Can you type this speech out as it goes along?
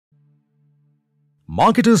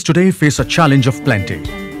Marketers today face a challenge of plenty.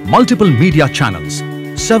 Multiple media channels,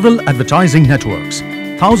 several advertising networks,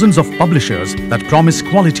 thousands of publishers that promise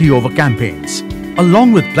quality over campaigns.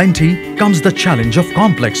 Along with plenty comes the challenge of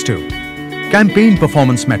complex too. Campaign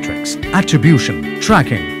performance metrics, attribution,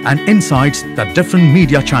 tracking and insights that different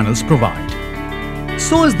media channels provide.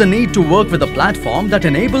 So is the need to work with a platform that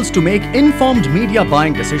enables to make informed media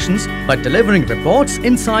buying decisions by delivering reports,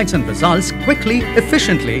 insights and results quickly,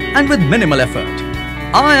 efficiently and with minimal effort.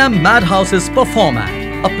 I am Madhouse's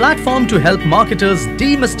Performad, a platform to help marketers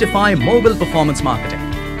demystify mobile performance marketing.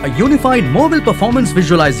 A unified mobile performance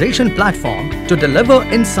visualization platform to deliver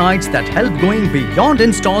insights that help going beyond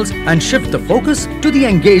installs and shift the focus to the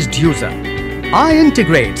engaged user. I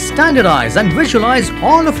integrate, standardize and visualize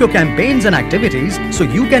all of your campaigns and activities so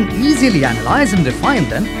you can easily analyze and refine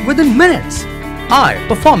them within minutes. I,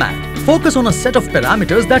 Performad, focus on a set of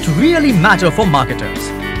parameters that really matter for marketers.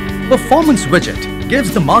 Performance Widget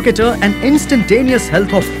gives the marketer an instantaneous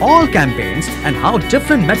health of all campaigns and how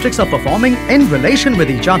different metrics are performing in relation with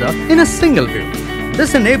each other in a single view.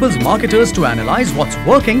 This enables marketers to analyze what's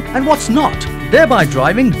working and what's not, thereby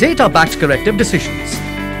driving data-backed corrective decisions.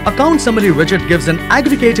 Account Summary Widget gives an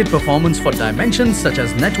aggregated performance for dimensions such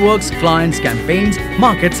as networks, clients, campaigns,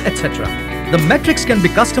 markets, etc. The metrics can be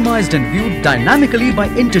customized and viewed dynamically by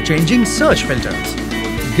interchanging search filters.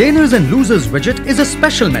 Gainers and Losers widget is a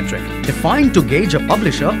special metric defined to gauge a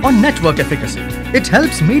publisher or network efficacy. It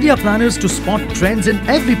helps media planners to spot trends in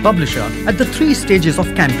every publisher at the 3 stages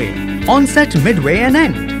of campaign: onset, midway and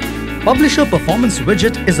end. Publisher Performance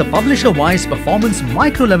Widget is a publisher-wise performance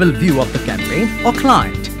micro-level view of the campaign or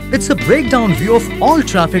client. It's a breakdown view of all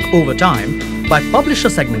traffic over time by publisher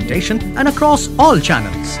segmentation and across all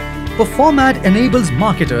channels. Performad enables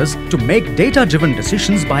marketers to make data-driven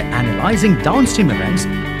decisions by analyzing downstream events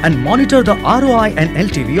and monitor the ROI and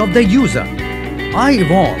LTV of their user. I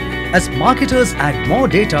evolve as marketers add more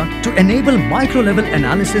data to enable micro-level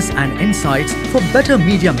analysis and insights for better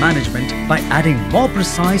media management by adding more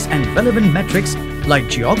precise and relevant metrics like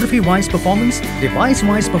geography-wise performance,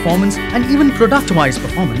 device-wise performance and even product-wise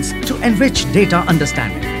performance to enrich data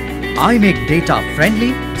understanding. I make data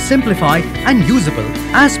friendly, simplified and usable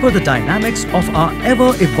as per the dynamics of our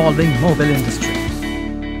ever-evolving mobile industry.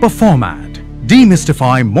 Performad.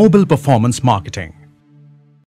 Demystify mobile performance marketing.